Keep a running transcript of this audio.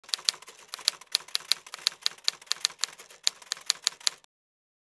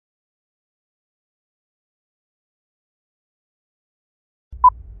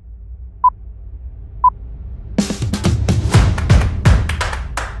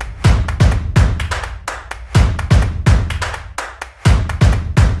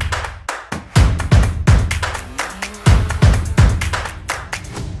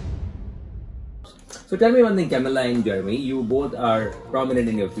tell me one thing, Camilla and Jeremy, you both are prominent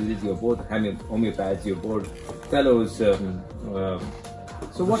in your fields, you're both homeopaths, you're both fellows. So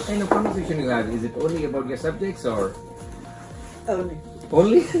what kind of conversation you have? Is it only about your subjects or? Only.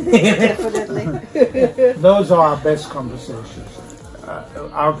 Only? Definitely. Those are our best conversations.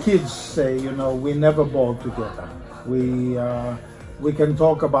 Our kids say, you know, we never bored together. We can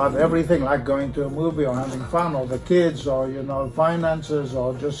talk about everything, like going to a movie or having fun, or the kids, or, you know, finances,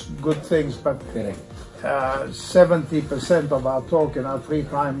 or just good things. But 70% of our talk in our free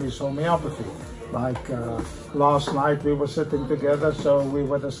time is homeopathy. Like last night we were sitting together, so we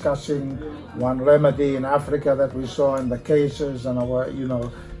were discussing one remedy in Africa that we saw in the cases, and our, you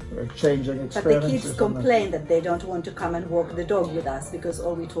know, exchanging experiences. But the kids complain that they don't want to come and walk the dog with us because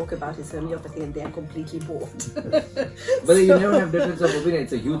all we talk about is homeopathy and they are completely bored. But you never have difference of opinion.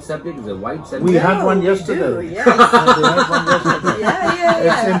 It's a huge subject, it's a wide subject. We had one yesterday. We do, yes. We had one yesterday. Yeah.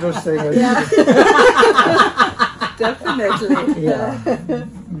 It's interesting. Definitely. Yeah.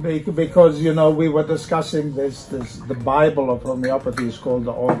 Because, you know, we were discussing the Bible of homeopathy is called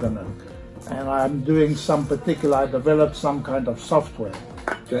the Organon. And I'm doing I developed some kind of software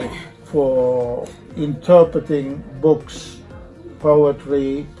for interpreting books,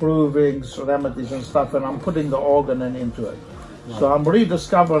 poetry, provings, remedies and stuff, and I'm putting the organon into it. Wow. So I'm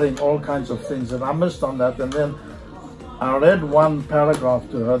rediscovering all kinds of things that I missed on that, and then I read one paragraph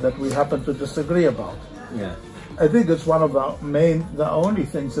to her that we happen to disagree about. Yeah. I think it's one of the only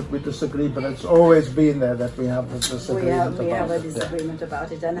things that we disagree, but it's always been there that we have a disagreement we have a disagreement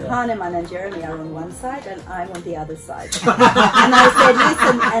about it. And Hahnemann and Jeremy are on one side and I'm on the other side. And I said,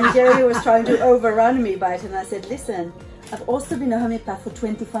 listen, and Jeremy was trying to overrun me by it, and I said, listen, I've also been a homeopath for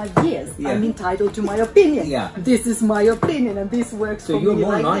 25 years. Yeah. I'm entitled to my opinion. Yeah. This is my opinion and this works for me. So you're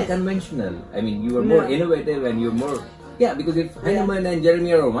more like non-conventional. I mean, you are more innovative and you're more... Yeah, because if Hahnemann and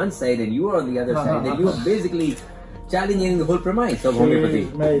Jeremy are on one side and you are on the other side, then you're basically challenging the whole premise of homeopathy.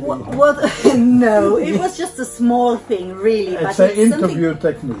 What? No, it was just a small thing, really. It's an interview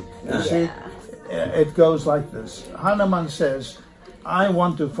technique. You see, it goes like this. Hahnemann says, I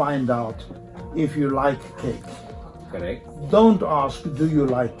want to find out if you like cake. Correct. Don't ask, do you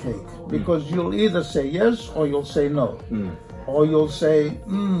like cake? Because you'll either say yes or you'll say no. Or you'll say,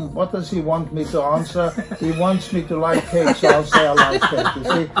 what does he want me to answer? He wants me to like cake, so I'll say I like cake, you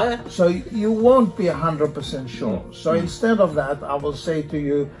see? So you won't be 100% sure. So instead of that, I will say to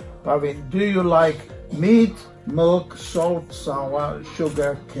you, Praveen, do you like meat, milk, salt, sour,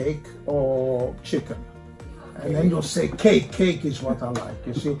 sugar, cake, or chicken? And then you'll say cake. Cake is what I like,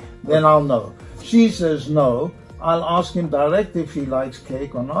 you see? Then I'll know. She says no. I'll ask him direct if he likes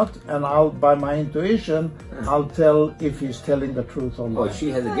cake or not, and by my intuition, I'll tell if he's telling the truth or not. Oh, she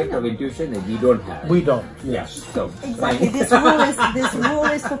has a gift of intuition and we don't have it. We don't, yes. Yeah, so exactly, this rule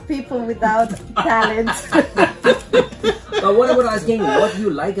is for people without talent. What about asking what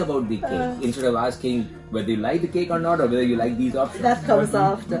you like about the cake, instead of asking whether you like the cake or not, or whether you like these options? That comes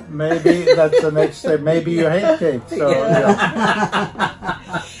after. Maybe that's the next step. Maybe you hate cake. So,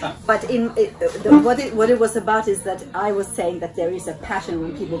 But what it was about is that I was saying that there is a passion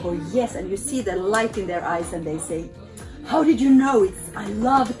when people go yes, and you see the light in their eyes, and they say, "How did you know? I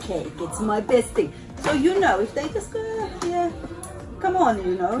love cake. It's my best thing." So you know, if they just go, yeah. Come on,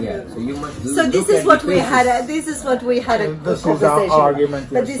 you know. Yeah. So you must. So this is what we had. This is what we had a conversation. Our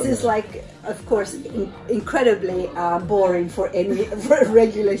argument. But this is like, of course, incredibly boring for a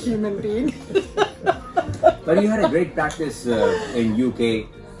regular human being. But you had a great practice in UK.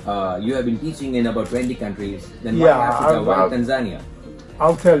 You have been teaching in about 20 countries. Then why Africa? Why Tanzania?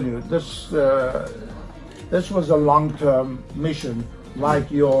 I'll tell you. This was a long-term mission,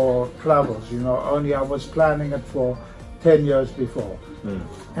 like your travels. You know, only I was planning it for 10 years before,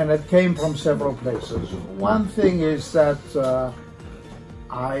 and it came from several places. One thing is that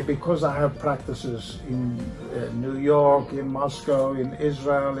because I have practices in New York, in Moscow, in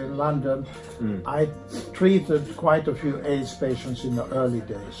Israel, in London, I treated quite a few AIDS patients in the early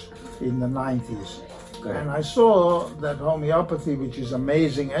days, in the 90s. Okay. And I saw that homeopathy, which is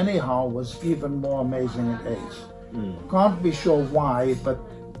amazing anyhow, was even more amazing in AIDS. Can't be sure why, but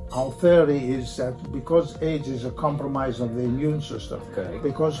our theory is that because AIDS is a compromise of the immune system,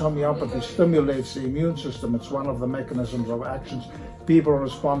 because homeopathy stimulates the immune system, it's one of the mechanisms of actions, people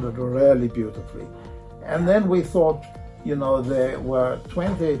responded really beautifully. And then we thought, you know, there were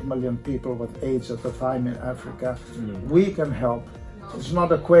 28 million people with AIDS at the time in Africa. We can help. It's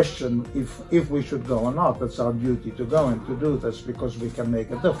not a question if we should go or not. It's our duty to go and to do this because we can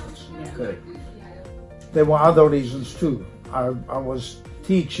make a difference. There were other reasons too. I was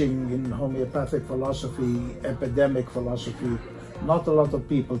teaching in homeopathic philosophy, epidemic philosophy, Not a lot of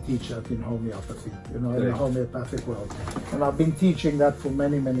people teach that in homeopathy, you know, in the homeopathic world. And I've been teaching that for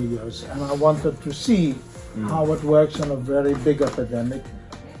many, many years. And I wanted to see how it works in a very big epidemic.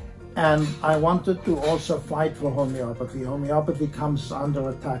 And I wanted to also fight for homeopathy. Homeopathy comes under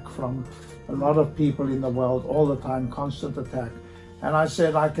attack from a lot of people in the world all the time, constant attack. And I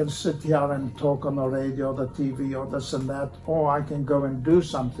said, I can sit here and talk on the radio, the TV, or this and that, or I can go and do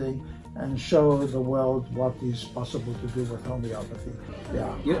something and show the world what is possible to do with homeopathy.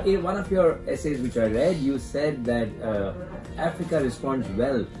 Yeah. In one of your essays which I read, you said that Africa responds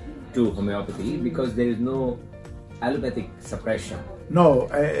well to homeopathy because there is no allopathic suppression. No,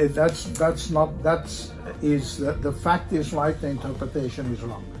 that's not. The fact is right. The interpretation is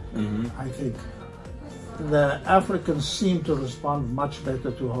wrong. I think the Africans seem to respond much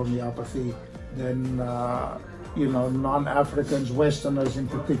better to homeopathy than you know, non-Africans, Westerners in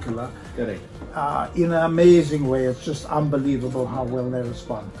particular. Correct. In an amazing way. It's just unbelievable how well they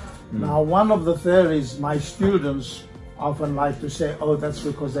respond. Now, one of the theories my students often like to say, oh, that's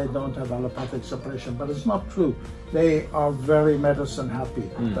because they don't have allopathic suppression, but it's not true. They are very medicine happy.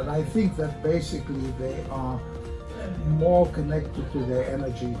 But I think that basically they are more connected to their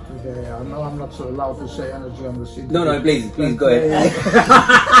energy, to their, I know I'm not so allowed to say energy on the scene. No, please go ahead.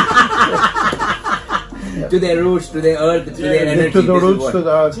 To their roots, to their earth, to their energy. To the roots, to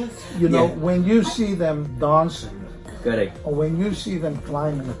the earth. You know, when you see them dancing, correct, or when you see them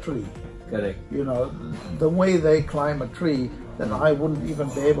climbing a tree, correct, you know, the way they climb a tree, then I wouldn't even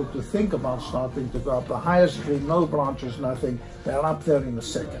be able to think about starting to go up the highest tree, no branches, nothing. They're up there in a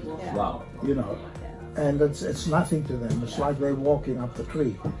second. Wow. You know, and it's nothing to them. It's like they're walking up the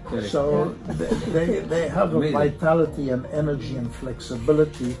tree. Correct. So they have a vitality and energy and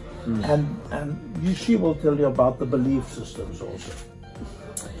flexibility, and she will tell you about the belief systems also.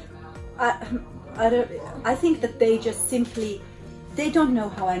 I think that they just simply, they don't know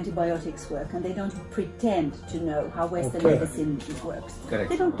how antibiotics work, and they don't pretend to know how Western medicine works. Correct.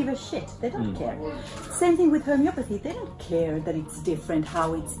 They don't give a shit. They don't care. Same thing with homeopathy. They don't care that it's different,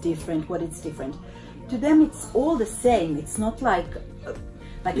 how it's different, what it's different. To them, it's all the same. It's not like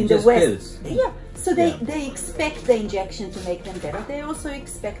in the West. Pills. Yeah. So they expect the injection to make them better. They also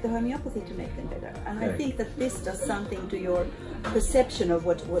expect the homeopathy to make them better. And I think that this does something to your perception of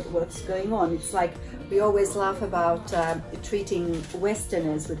what's going on. It's like we always laugh about treating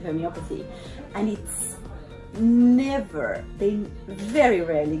Westerners with homeopathy, and it's never, they very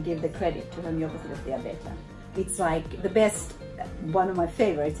rarely give the credit to homeopathy that they are better. It's like the best. One of my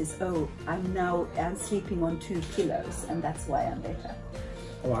favorites is, oh, I'm sleeping on 2 kilos, and that's why I'm better.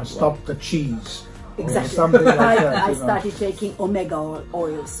 Or I stopped the cheese. Exactly. Something like that, I started taking omega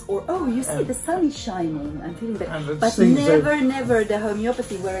oils, or oh, you see, the sun is shining, I'm feeling better. But never the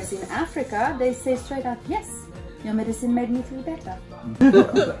homeopathy. Whereas in Africa, they say straight out, yes, your medicine made me feel better.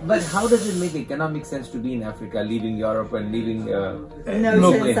 But how does it make economic sense to be in Africa, leaving Europe and leaving? No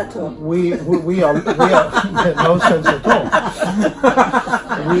sense at all. We are no sense at all.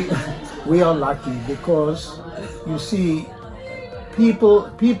 We are lucky because you see. People,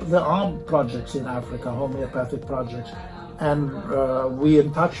 there are projects in Africa, homeopathic projects, and we're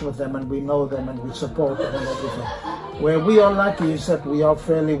in touch with them, and we know them, and we support them and everything. Where we are lucky is that we are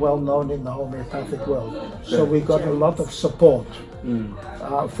fairly well known in the homeopathic world, so we got a lot of support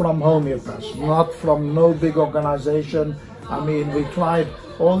from homeopaths, not from no big organization. I mean, we tried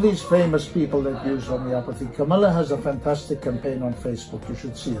all these famous people that use homeopathy. Camilla has a fantastic campaign on Facebook, you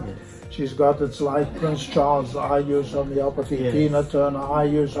should see it. She's got, it's like Prince Charles, I use homeopathy, Tina Turner, I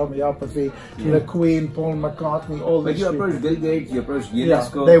use homeopathy, the Queen, Paul McCartney, all these people. But you approach Bill Gates, you approach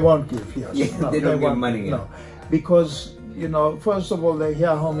UNESCO. Yeah, they won't give, yes. No, they don't give money. No, because, you know, first of all, they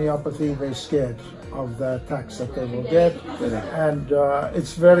hear homeopathy, they're scared of the attacks that they will get. And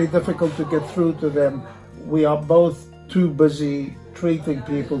it's very difficult to get through to them. We are both too busy treating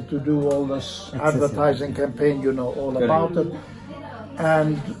people to do all this advertising campaign, you know, all about it.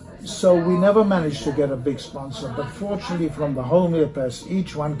 And so we never managed to get a big sponsor, but fortunately from the homeopaths,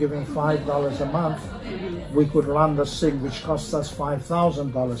 each one giving $5 a month, we could run this thing, which costs us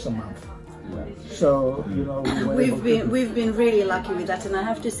 $5,000 a month. So, you know, we've been really lucky with that, and I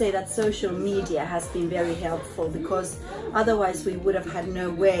have to say that social media has been very helpful, because otherwise we would have had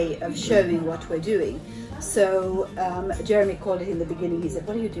no way of showing what we're doing. So Jeremy called it in the beginning. He said,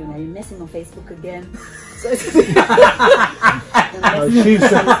 "What are you doing? Are you messing on Facebook again?" So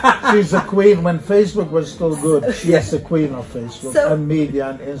she's a queen. When Facebook was still good, she's the queen of Facebook and media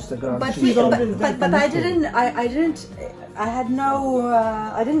and Instagram. But I didn't. I had no,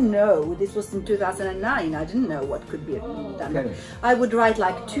 I didn't know, this was in 2009, I didn't know what could be done. Okay. I would write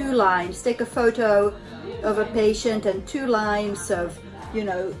like 2 lines, take a photo of a patient and 2 lines of, you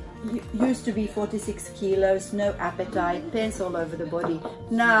know, used to be 46 kilos, no appetite, pains all over the body.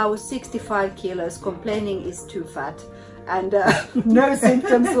 Now 65 kilos, complaining is too fat, and no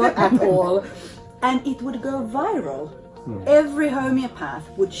symptoms at all. And it would go viral. Every homeopath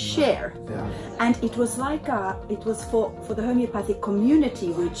would share, and it was like it was for the homeopathic community,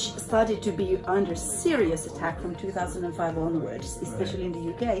 which started to be under serious attack from 2005 onwards, especially in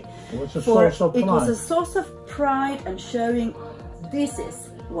the UK. It was a source of pride. It was a source of pride and showing this is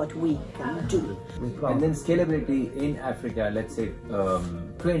what we can do. And then scalability in Africa, let's say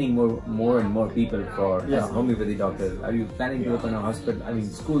training more and more people for as homeopathy doctors. Are you planning to open a hospital, I mean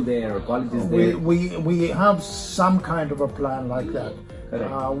school there or colleges there? We have some kind of a plan like that,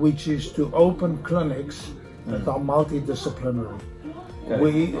 which is to open clinics that are multidisciplinary.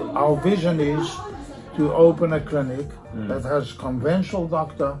 Our vision is to open a clinic that has conventional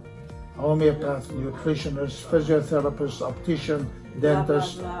doctor, homeopath, nutritionist, physiotherapist, optician,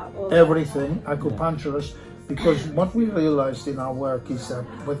 dentist, blah, blah, blah, everything, acupuncturist, because what we realized in our work is that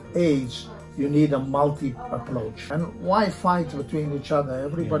with AIDS you need a multi-approach. And why fight between each other?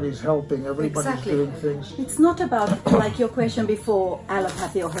 Everybody's helping, everybody's doing things. It's not about, like your question before,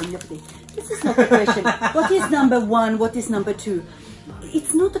 allopathy or homeopathy. This is not the question. What is number 1, what is number 2?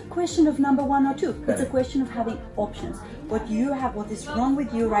 It's not a question of number 1 or 2. It's a question of having options. What you have, what is wrong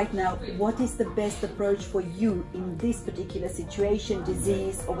with you right now, what is the best approach for you in this particular situation,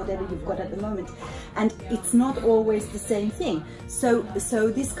 disease, or whatever you've got at the moment. And it's not always the same thing. So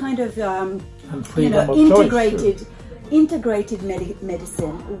this kind of, you know, integrated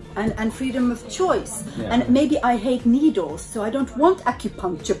medicine and freedom of choice. And maybe I hate needles, so I don't want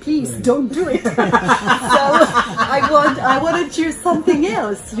acupuncture. Please don't do it. So I want to choose something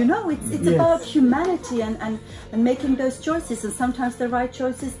else. You know, it's about humanity and making those choices. And sometimes the right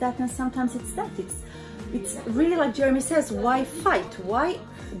choice is that, and sometimes it's that. It's really like Jeremy says. Why fight?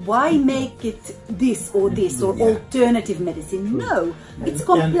 Why make it this or this or alternative medicine? No, it's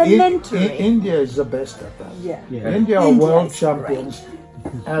complementary. India is the best at that. India are India world champions.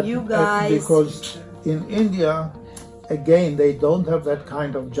 You guys. Because in India, again, they don't have that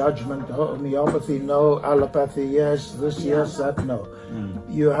kind of judgment. Homeopathy, no. Allopathy, yes. This, yes. That, no.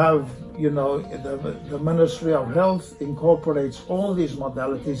 You have, you know, the Ministry of Health incorporates all these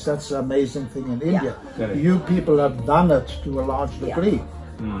modalities. That's the amazing thing in India. You people have done it to a large degree.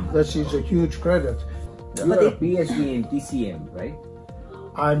 This is a huge credit. You are a PhD in TCM, right?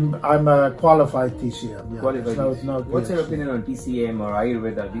 I'm a qualified TCM. Qualified. No What's your opinion on TCM or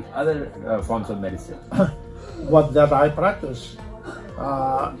Ayurveda, the other forms of medicine? What that I practice.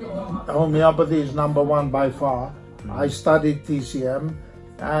 Homeopathy is number 1 by far. I studied TCM,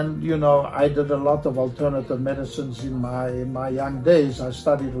 and you know, I did a lot of alternative medicines in my young days. I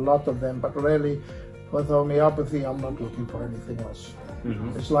studied a lot of them, but really with homeopathy I'm not looking for anything else.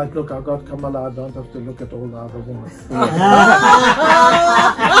 It's like, look, I got Camilla, I don't have to look at all the other women. I'm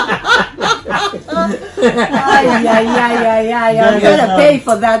gonna pay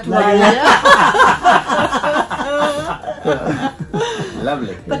for that one.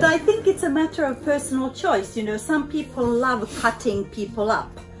 Lovely. But I think it's a matter of personal choice. You know, some people love cutting people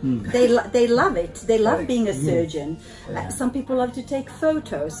up. They love it. They love being a surgeon. Some people love to take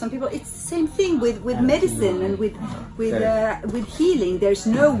photos. Some people, it's the same thing with medicine and with healing. There's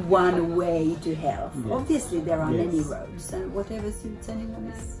no one way to health. Obviously, there are many roads, and whatever suits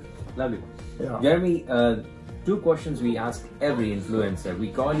anyone is. Lovely. Jeremy, 2 questions we ask every influencer. We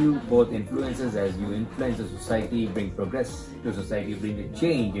call you both influencers, as you influence the society, bring progress to society, bring a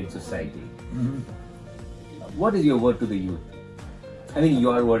change in society. What is your word to the youth? I mean,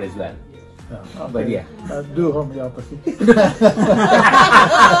 your word as well. But do homeopathy.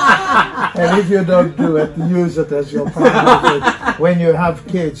 And if you don't do it, use it as your primary. When you have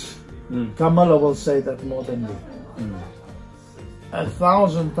kids, Camilla will say that more than me.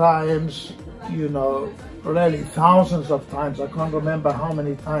 1,000 times, you know, really thousands of times. I can't remember how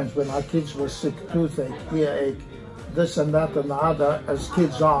many times when our kids were sick, toothache, earache, this and that and the other, as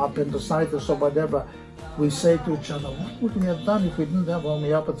kids are, appendicitis or whatever. We say to each other, what would we have done if we didn't have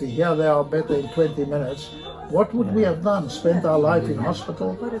homeopathy? Here they are better in 20 minutes. What would we have done? Spent our life in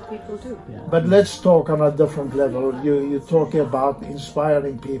hospital? What do people do? But let's talk on a different level. You're talking about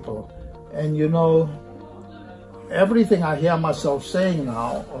inspiring people. And you know, everything I hear myself saying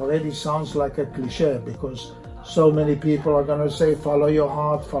now already sounds like a cliche, because so many people are going to say, follow your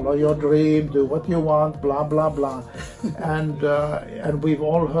heart, follow your dream, do what you want, blah, blah, blah. And we've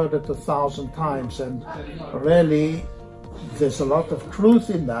all heard it 1,000 times. And really, there's a lot of truth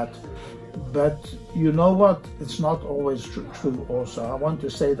in that. But you know what? It's not always true also. I want to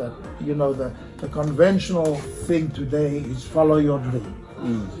say that, you know, the conventional thing today is follow your dream.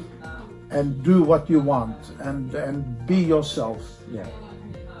 And do what you want and be yourself. Yeah.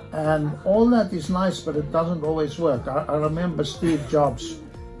 And all that is nice, but it doesn't always work. I remember Steve Jobs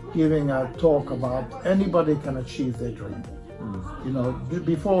giving a talk about anybody can achieve their dream. You know,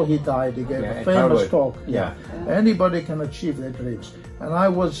 before he died, he gave a famous talk. Yeah. Anybody can achieve their dreams.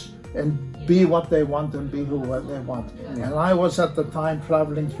 And be what they want and be who they want. And I was at the time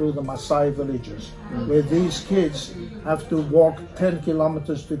traveling through the Maasai villages, where these kids have to walk 10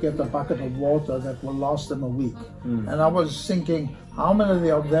 kilometers to get a bucket of water that will last them a week. And I was thinking, how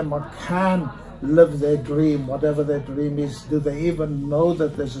many of them can live their dream, whatever their dream is? Do they even know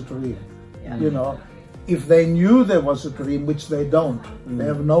that there's a dream? You know, if they knew there was a dream, which they don't, they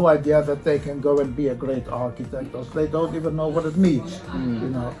have no idea that they can go and be a great architect, or they don't even know what it means, you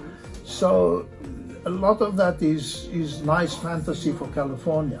know. So a lot of that is nice fantasy for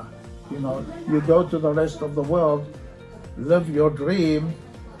California. You know, you go to the rest of the world, live your dream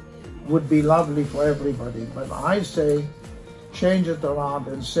would be lovely for everybody. But I say, change it around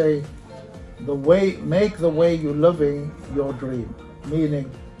and say, make the way you're living your dream.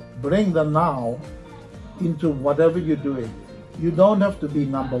 Meaning, bring the now into whatever you're doing. You don't have to be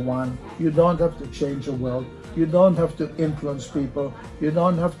number one. You don't have to change the world. You don't have to influence people. You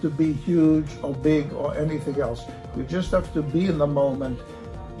don't have to be huge or big or anything else. You just have to be in the moment,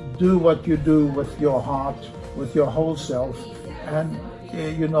 do what you do with your heart, with your whole self, and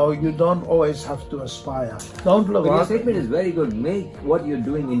you know, you don't always have to aspire. Don't look. But your statement is very good. Make what you're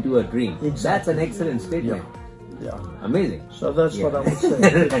doing into a dream. Exactly. That's an excellent statement. Yeah. Amazing. So that's what I would say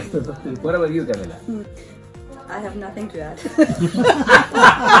to the people. What about you, Camilla? I have nothing to add.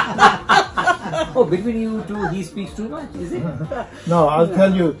 Oh, between you two, he speaks too much, is it? No, I'll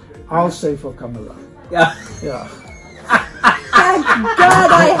tell you, I'll say for Camilla. Yeah. Yeah. Thank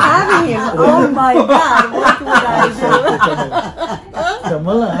God I have him. Oh my God, what would I do?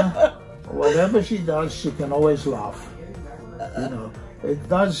 Camilla, whatever she does, she can always laugh. You know, it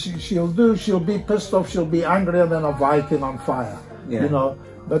does. She'll be pissed off. She'll be angrier than a Viking on fire. Yeah. You know,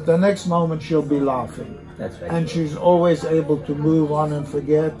 but the next moment she'll be laughing. That's right. And she's always able to move on and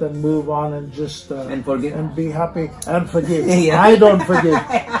forget and move on and just and forgive and be happy and forgive. Yeah. I don't forgive.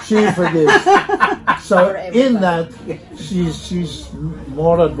 She forgives. So in that, she's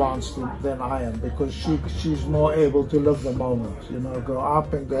more advanced than I am, because she's more able to live the moment. You know, go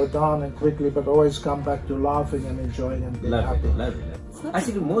up and go down and quickly, but always come back to laughing and enjoying and being happy. Love it. I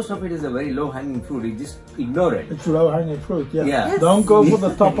think most of it is a very low-hanging fruit. You just ignore it. It's low-hanging fruit, yeah. Yes. Don't go for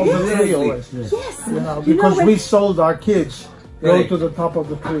the top of the tree Exactly. always. Yes. You know, because we sold our kids, go to the top of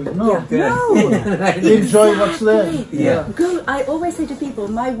the tree. No. No. Enjoy what's there. Yeah. Go. I always say to people,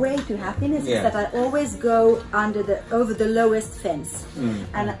 my way to happiness is that I always go over the lowest fence.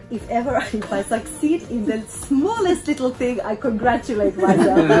 And if I succeed in the smallest little thing, I congratulate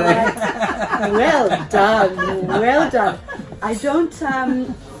myself. I'm like, well done, well done. I don't.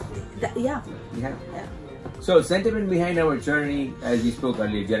 Yeah. So, sentiment behind our journey, as we spoke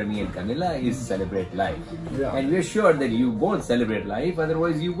earlier, Jeremy and Camilla, is celebrate life. Yeah. And we're sure that you both celebrate life,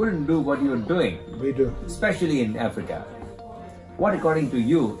 otherwise you wouldn't do what you're doing. We do. Especially in Africa. What, according to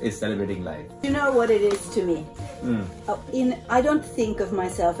you, is celebrating life? You know what it is to me? I don't think of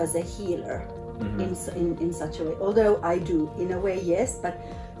myself as a healer in such a way, although I do, in a way, yes, but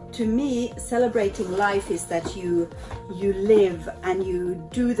to me, celebrating life is that you live and you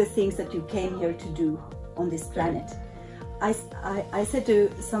do the things that you came here to do on this planet. I said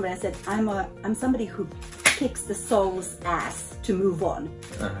to somebody, I said, I'm somebody who kicks the soul's ass to move on,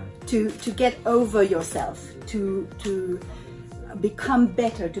 to get over yourself, to become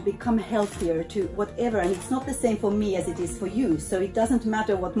better, to become healthier, to whatever. And it's not the same for me as it is for you. So it doesn't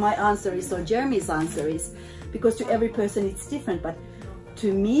matter what my answer is or Jeremy's answer is, because to every person it's different. But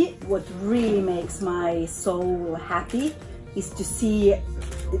to me, what really makes my soul happy is to see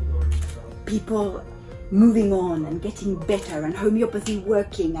people moving on and getting better, and homeopathy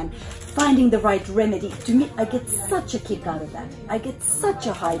working and finding the right remedy. To me, I get such a kick out of that. I get such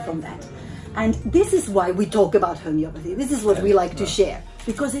a high from that. And this is why we talk about homeopathy. This is what we like to share,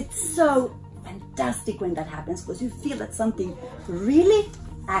 because it's so fantastic when that happens, because you feel that something really,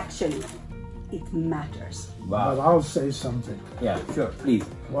 actually, it matters. Wow. But I'll say something. Yeah, sure, please.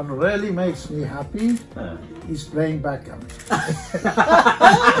 What really makes me happy is playing backgammon.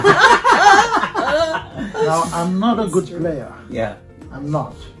 Now, I'm not a good player. Yeah. I'm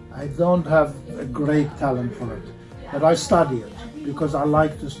not. I don't have a great talent for it. But I study it, because I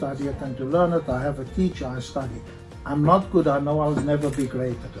like to study it and to learn it. I have a teacher, I study. I'm not good, I know I'll never be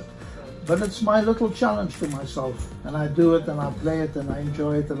great at it. But it's my little challenge to myself, and I do it and I play it and I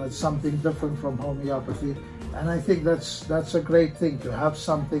enjoy it, and it's something different from homeopathy. And I think that's a great thing, to have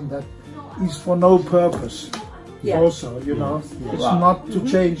something that is for no purpose. Yeah. Also, you know, it's not to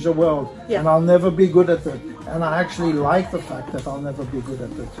change the world, and I'll never be good at it. And I actually like the fact that I'll never be good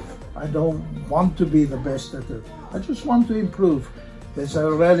at it. I don't want to be the best at it. I just want to improve. There's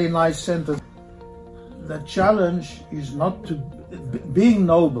a really nice sentence. The challenge is not to, being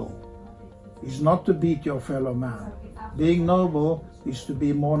noble is not to beat your fellow man. Being noble is to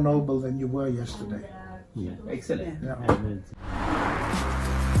be more noble than you were yesterday. Excellent. Yeah.